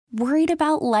Worried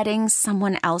about letting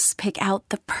someone else pick out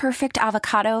the perfect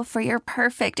avocado for your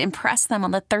perfect impress them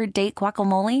on the third date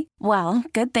guacamole? Well,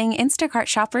 good thing Instacart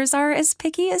shoppers are as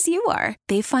picky as you are.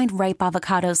 They find ripe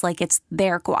avocados like it's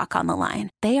their guac on the line.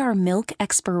 They are milk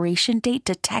expiration date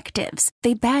detectives.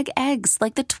 They bag eggs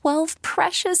like the 12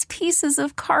 precious pieces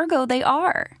of cargo they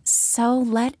are. So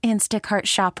let Instacart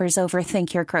shoppers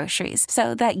overthink your groceries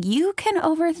so that you can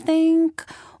overthink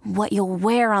what you'll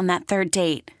wear on that third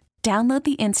date. Download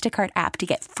the Instacart app to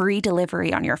get free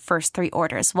delivery on your first 3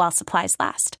 orders while supplies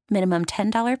last. Minimum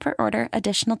 $10 per order.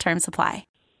 Additional terms apply. All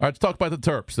right, let's talk about the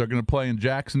Terps. They're going to play in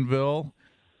Jacksonville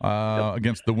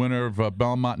against the winner of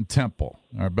Belmont and Temple.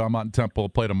 All right, Belmont and Temple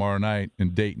play tomorrow night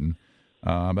in Dayton.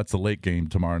 That's a late game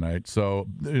tomorrow night. So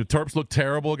the Terps looked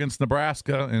terrible against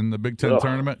Nebraska in the Big Ten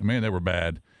tournament. Man, they were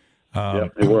bad.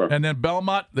 They were. And then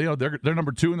Belmont, they're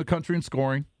number 2 in the country in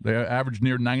scoring. They average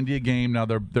near 90 a game. Now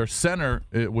their center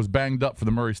was banged up for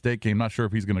the Murray State game. Not sure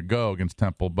if he's going to go against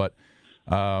Temple, but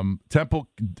Temple,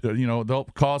 they'll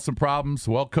cause some problems.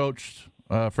 Well coached,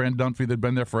 Fran Dunphy. They've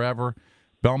been there forever.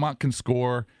 Belmont can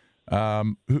score.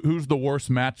 Who's the worst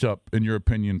matchup in your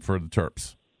opinion for the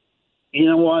Terps? You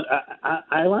know what?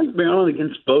 I like Maryland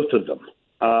against both of them.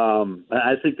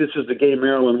 I think this is the game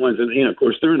Maryland wins. And, of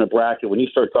course, they're in a bracket. When you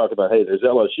start talking about, hey, there's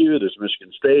LSU, there's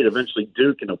Michigan State, eventually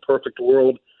Duke in a perfect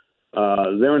world,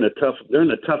 they're in a tough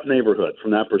neighborhood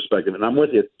from that perspective. And I'm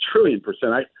with you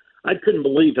 1,000,000,000%. I couldn't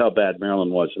believe how bad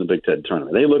Maryland was in the Big Ten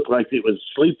tournament. They looked like it was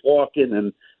sleepwalking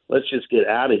and let's just get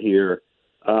out of here.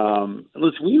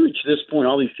 Listen, when you reach this point,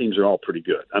 all these teams are all pretty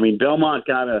good. I mean, Belmont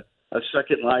got a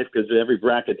second life because every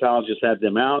bracketologist had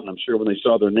them out. And I'm sure when they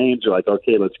saw their names, they're like,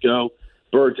 okay, let's go.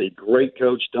 Bird's a great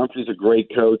coach. Dunphy's a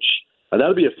great coach.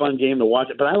 That'll be a fun game to watch.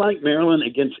 But I like Maryland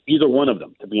against either one of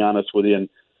them, to be honest with you. And,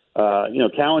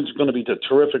 Cowan's going to be a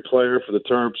terrific player for the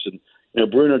Terps. And,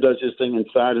 Bruno does his thing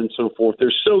inside and so forth.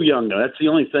 They're so young, though. That's the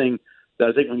only thing that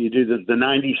I think when you do the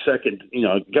 90-second,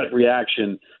 gut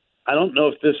reaction, I don't know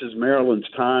if this is Maryland's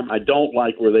time. I don't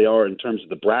like where they are in terms of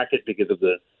the bracket because of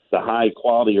the high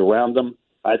quality around them.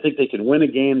 I think they can win a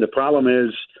game. The problem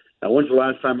is, when's the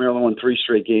last time Maryland won 3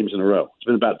 straight games in a row? It's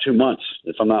been about 2 months,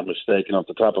 if I'm not mistaken, off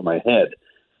the top of my head.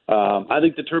 I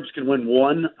think the Terps can win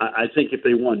 1. I think if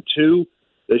they won 2,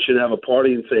 they should have a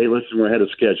party and say, hey, listen, we're ahead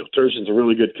of schedule. Turgeon's a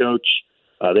really good coach.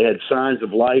 They had signs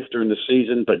of life during the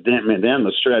season, but down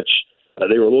the stretch,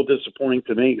 they were a little disappointing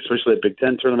to me, especially at Big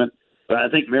Ten tournament. But I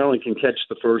think Maryland can catch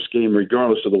the first game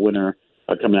regardless of the winner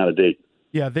coming out of Dayton.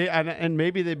 Yeah, and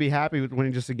maybe they'd be happy with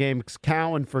winning just a game.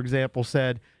 Cowan, for example,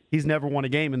 said he's never won a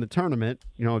game in the tournament.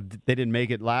 They didn't make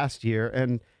it last year,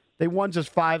 and they won just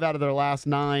 5 out of their last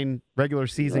 9 regular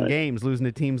season games, losing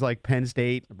to teams like Penn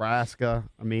State, Nebraska.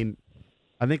 I mean,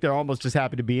 I think they're almost just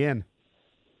happy to be in.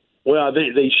 Well,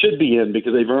 they should be in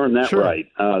because they've earned that right.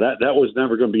 That was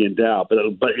never going to be in doubt.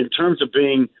 But in terms of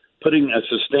putting a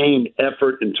sustained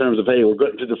effort in terms of, hey, we're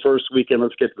going to the first weekend,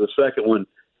 let's get to the second one.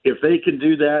 If they can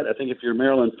do that, I think if you're a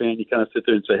Maryland fan, you kind of sit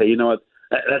there and say, hey, you know what,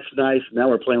 that's nice. Now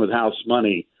we're playing with house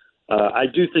money. I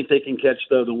do think they can catch,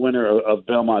 though, the winner of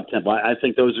Belmont Temple. I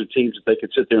think those are teams that they can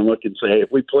sit there and look and say, hey, if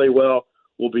we play well,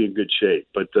 we'll be in good shape.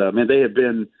 But, they have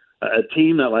been a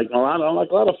team that, like a lot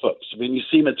of folks, I mean, you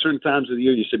see them at certain times of the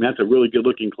year, you see them, that's a really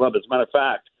good-looking club. As a matter of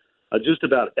fact, just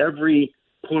about every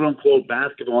quote-unquote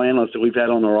basketball analyst that we've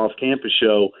had on our off-campus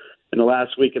show in the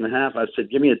last week and a half, I said,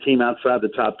 give me a team outside the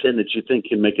top 10 that you think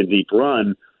can make a deep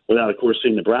run without, of course,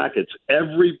 seeing the brackets.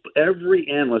 Every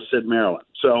analyst said Maryland.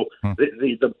 So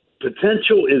the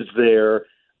potential is there.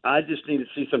 I just need to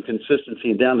see some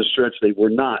consistency, and down the stretch, they were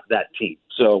not that team.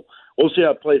 So we'll see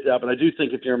how it plays out. But I do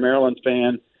think if you're a Maryland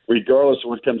fan, regardless of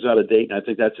what comes out of Dayton, I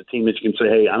think that's a team that you can say,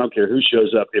 hey, I don't care who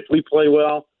shows up. If we play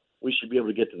well, we should be able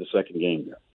to get to the second game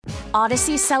there.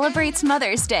 Odyssey celebrates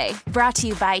Mother's Day, brought to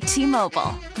you by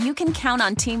T-Mobile. You can count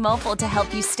on T-Mobile to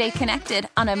help you stay connected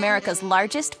on America's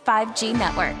largest 5G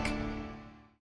network.